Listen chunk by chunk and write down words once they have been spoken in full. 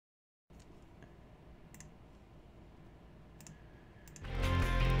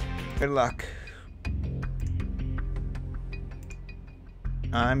Good luck.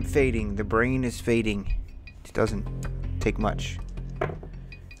 I'm fading. The brain is fading. It doesn't take much.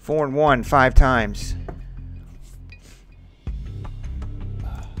 4 and 1, 5 times.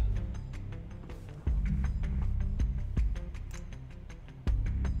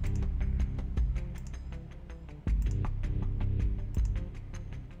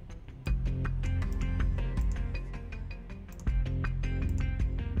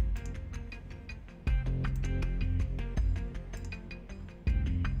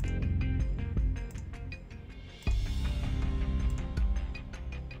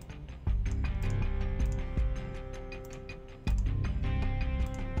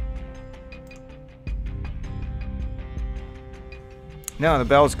 No, the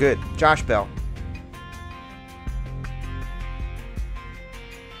bell's good. Josh Bell.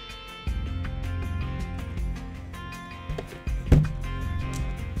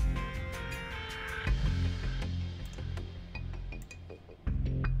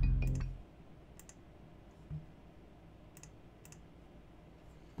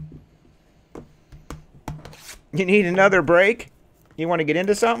 You need another break? You want to get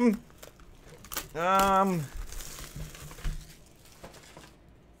into something?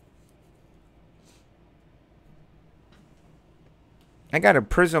 I got a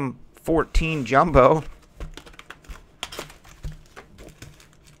Prism 14 Jumbo.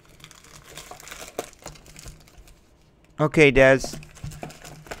 Okay, Des.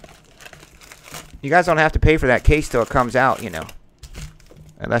 You guys don't have to pay for that case till it comes out, you know.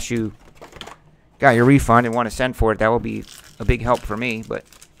 Unless you got your refund and want to send for it. That will be a big help for me, but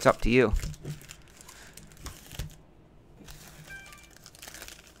it's up to you.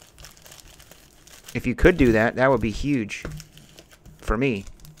 If you could do that, that would be huge for me.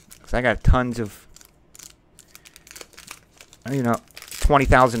 Because I got tons of, you know,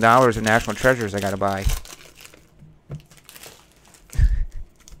 $20,000 of National Treasures I got to buy.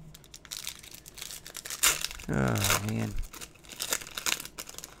 Oh, man.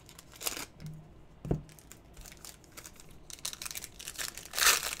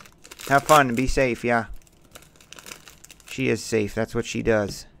 Have fun and be safe, yeah. She is safe. That's what she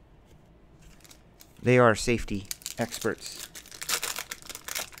does. They are safety experts.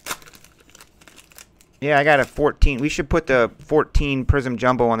 Yeah, I got a 14. We should put the 14 Prism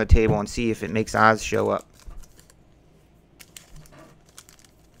Jumbo on the table and see if it makes Oz show up.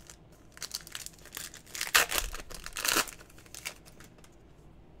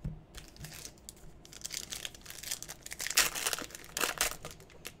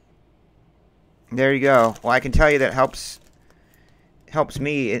 There you go. Well, I can tell you that helps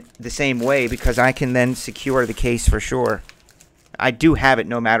me the same way because I can then secure the case for sure. I do have it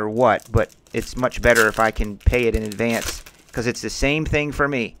no matter what, but it's much better if I can pay it in advance because it's the same thing for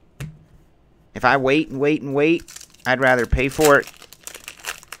me. If I wait and wait and wait, I'd rather pay for it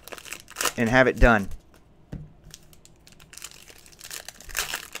and have it done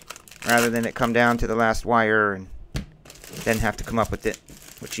rather than it come down to the last wire and then have to come up with it.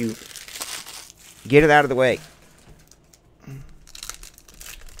 Which you get it out of the way.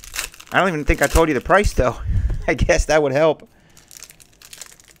 I don't even think I told you the price, though. I guess that would help.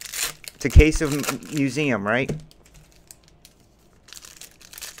 It's a case of museum, right?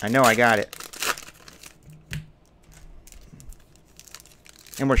 I know I got it.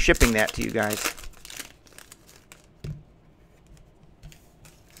 And we're shipping that to you guys.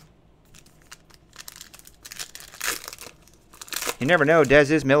 You never know.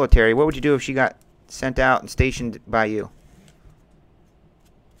 Des is military. What would you do if she got sent out and stationed by you?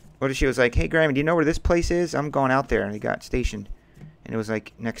 What if she was like, hey, Grammy, do you know where this place is? I'm going out there. And he got stationed. And it was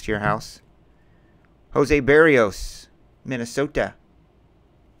like next to your house. Jose Barrios, Minnesota.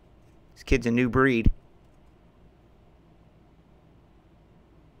 This kid's a new breed.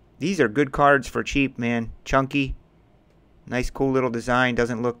 These are good cards for cheap, man. Chunky. Nice, cool little design.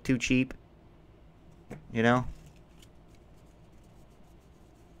 Doesn't look too cheap. You know?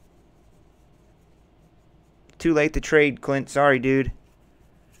 Too late to trade, Clint. Sorry, dude.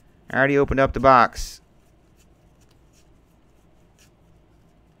 I already opened up the box.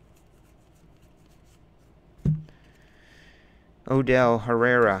 Odell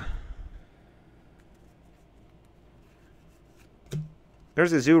Herrera.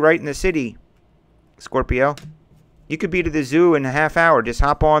 There's a zoo right in the city, Scorpio. You could be to the zoo in a half hour. Just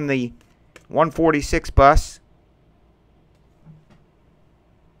hop on the 146 bus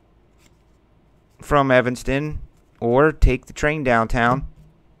from Evanston or take the train downtown.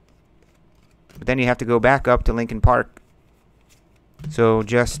 But then you have to go back up to Lincoln Park. So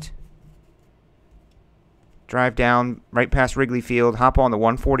just Drive down right past Wrigley Field. Hop on the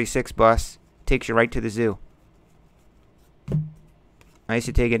 146 bus. Takes you right to the zoo. I used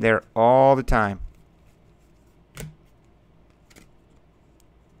to take it there all the time.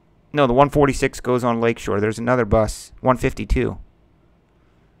 No, the 146 goes on Lakeshore. There's another bus, 152.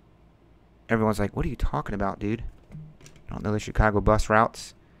 Everyone's like, what are you talking about, dude? I don't know the Chicago bus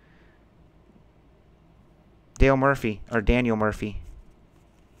routes. Daniel Murphy.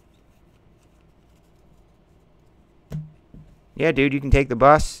 Yeah, dude, you can take the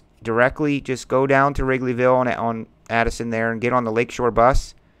bus directly. Just go down to Wrigleyville on Addison there and get on the Lakeshore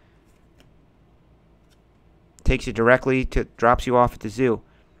bus. Takes you directly drops you off at the zoo.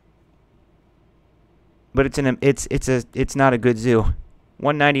 But it's not a good zoo.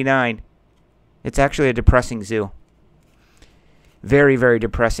 $199. It's actually a depressing zoo. Very, very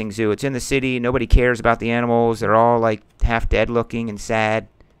depressing zoo. It's in the city. Nobody cares about the animals. They're all like half dead looking and sad.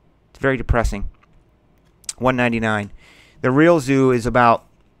 It's very depressing. $199. The real zoo is about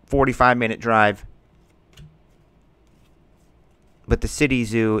 45-minute drive. But the city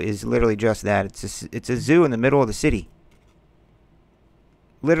zoo is literally just that. It's a zoo in the middle of the city.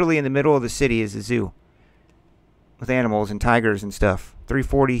 Literally in the middle of the city is a zoo. With animals and tigers and stuff.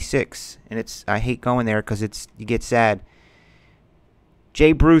 $346. And I hate going there because you get sad.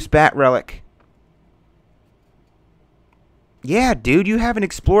 J. Bruce Bat Relic. Yeah, dude, you haven't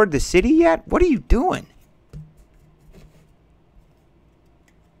explored the city yet? What are you doing?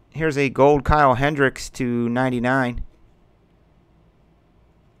 Here's a gold Kyle Hendricks to 99.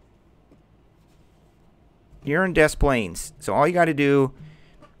 You're in Des Plaines. So all you got to do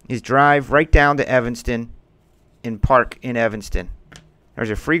is drive right down to Evanston and park in Evanston. There's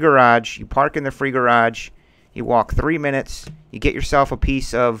a free garage. You park in the free garage. You walk 3 minutes. You get yourself a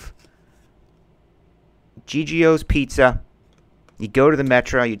piece of GGO's Pizza. You go to the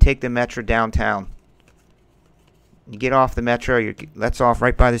Metro. You take the Metro downtown. You get off the Metro. That's off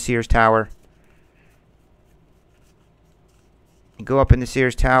right by the Sears Tower. You go up in the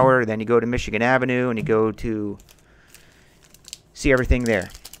Sears Tower. Then you go to Michigan Avenue. And you go to see everything there.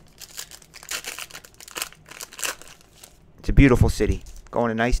 It's a beautiful city. Go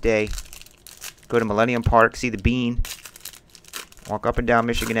on a nice day. Go to Millennium Park. See the Bean. Walk up and down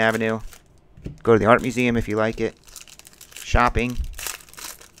Michigan Avenue. Go to the Art Museum if you like it. Shopping.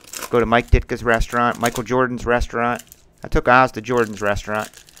 Go to Mike Ditka's restaurant. Michael Jordan's restaurant. I took Oz to Jordan's restaurant.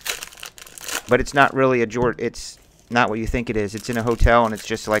 But it's not really a Jordan. It's not what you think it is. It's in a hotel and it's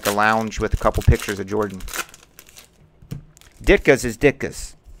just like a lounge with a couple pictures of Jordan. Ditka's is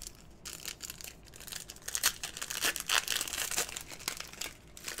Ditka's.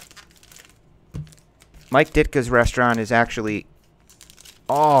 Mike Ditka's restaurant is actually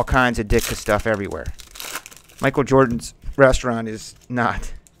all kinds of Ditka stuff everywhere. Michael Jordan's restaurant is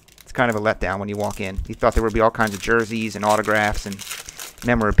not. It's kind of a letdown when you walk in. You thought there would be all kinds of jerseys and autographs and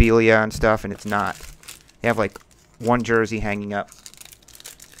memorabilia and stuff, and it's not. They have like one jersey hanging up.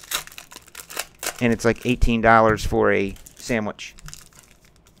 And it's like $18 for a sandwich.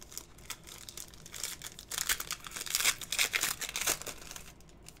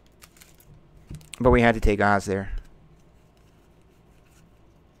 But we had to take Oz there.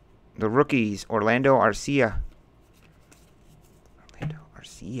 The rookies, Orlando Arcia.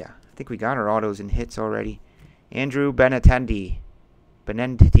 I think we got our autos and hits already. Andrew Benintendi.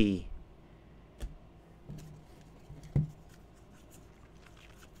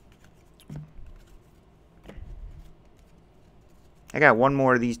 I got one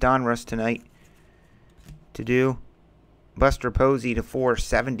more of these Donruss tonight to do. Buster Posey to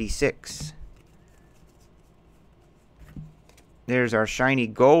 476. There's our shiny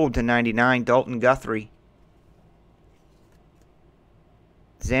gold to 99, Dalton Guthrie.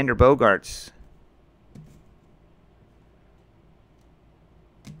 Xander Bogaerts.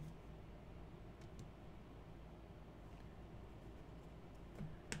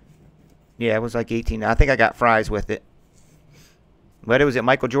 Yeah, it was like 18. I think I got fries with it. But it was at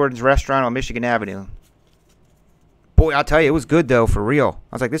Michael Jordan's restaurant on Michigan Avenue. Boy, I'll tell you, it was good, though, for real.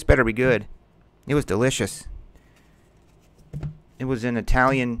 I was like, this better be good. It was delicious. It was an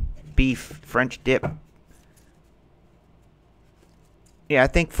Italian beef French dip. Yeah, I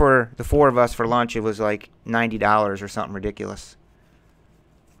think for the four of us for lunch, it was like $90 or something ridiculous.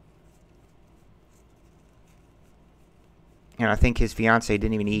 And I think his fiance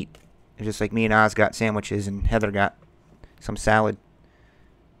didn't even eat. It was just like me and Oz got sandwiches and Heather got some salad.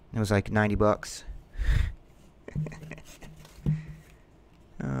 It was like $90.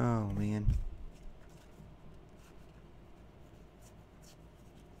 Oh, man.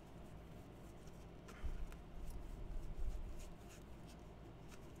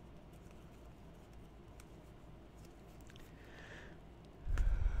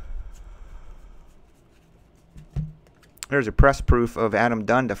 There's a press proof of Adam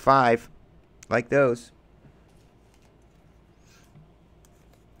Dunn to 5. Like those.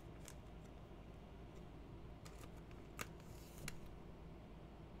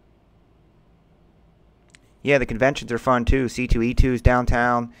 Yeah, the conventions are fun too. C2E2's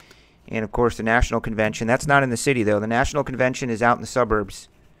downtown. And, of course, the National Convention. That's not in the city, though. The National Convention is out in the suburbs.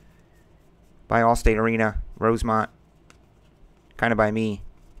 By Allstate Arena, Rosemont. Kind of by me.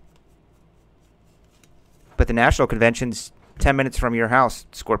 But the National Convention's 10 minutes from your house,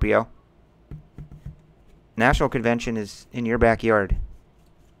 Scorpio. National Convention is in your backyard.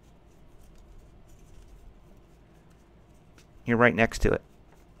 You're right next to it.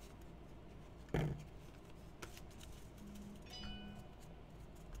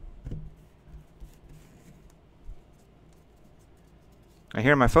 I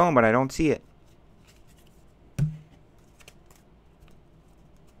hear my phone, but I don't see it.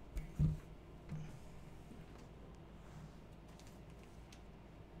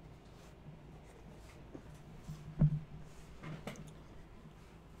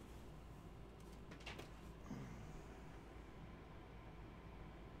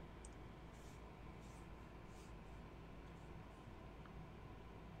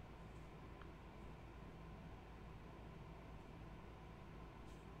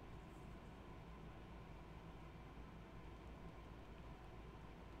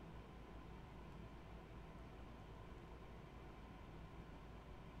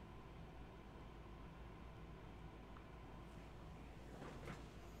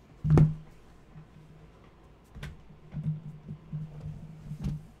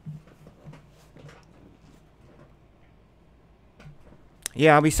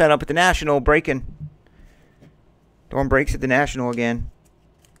 Yeah, I'll be set up at the National breaking. Dorm breaks at the National again.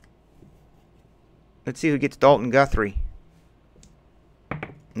 Let's see who gets Dalton Guthrie.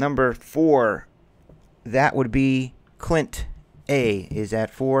 Number 4. That would be Clint A. Is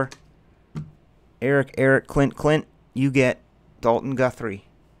at 4. Eric, Clint. You get Dalton Guthrie.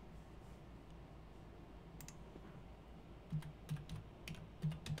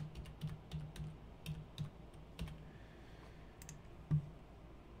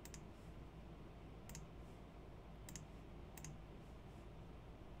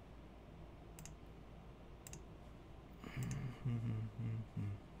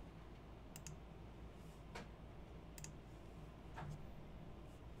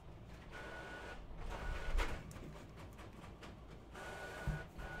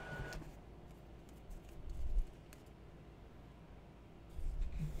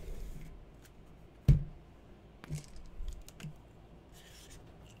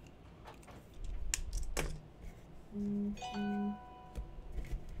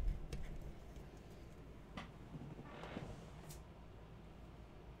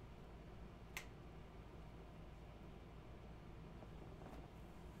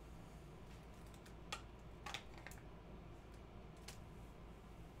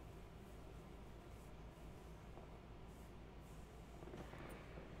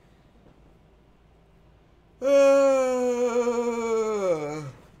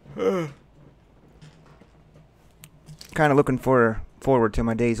 Kind of looking forward to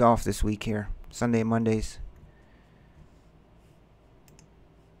my days off this week here. Sunday and Mondays.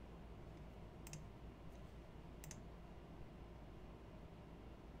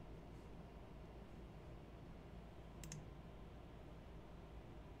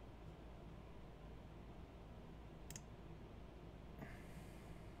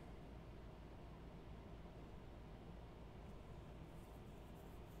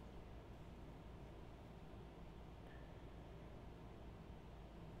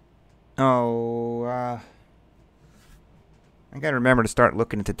 Oh, I gotta remember to start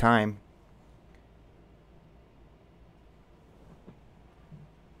looking at the time.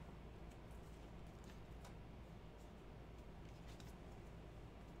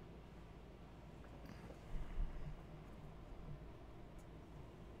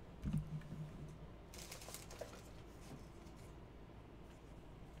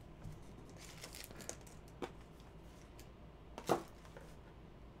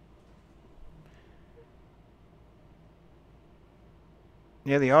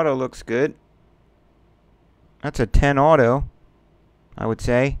 Yeah, the auto looks good. That's a 10 auto, I would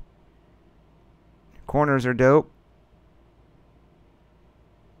say. Corners are dope.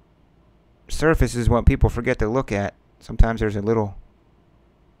 Surface is what people forget to look at. Sometimes there's a little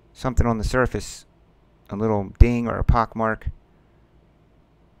something on the surface. A little ding or a pock mark.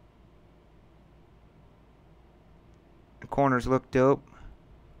 The corners look dope.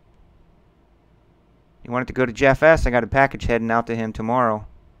 You want it to go to Jeff S? I got a package heading out to him tomorrow.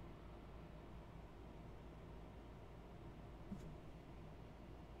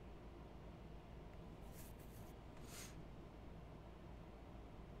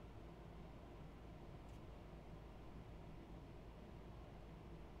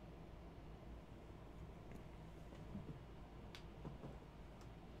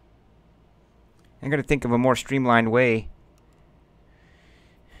 I'm going to think of a more streamlined way.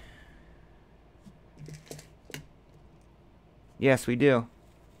 Yes, we do.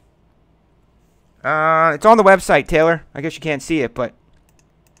 It's on the website, Taylor. I guess you can't see it, but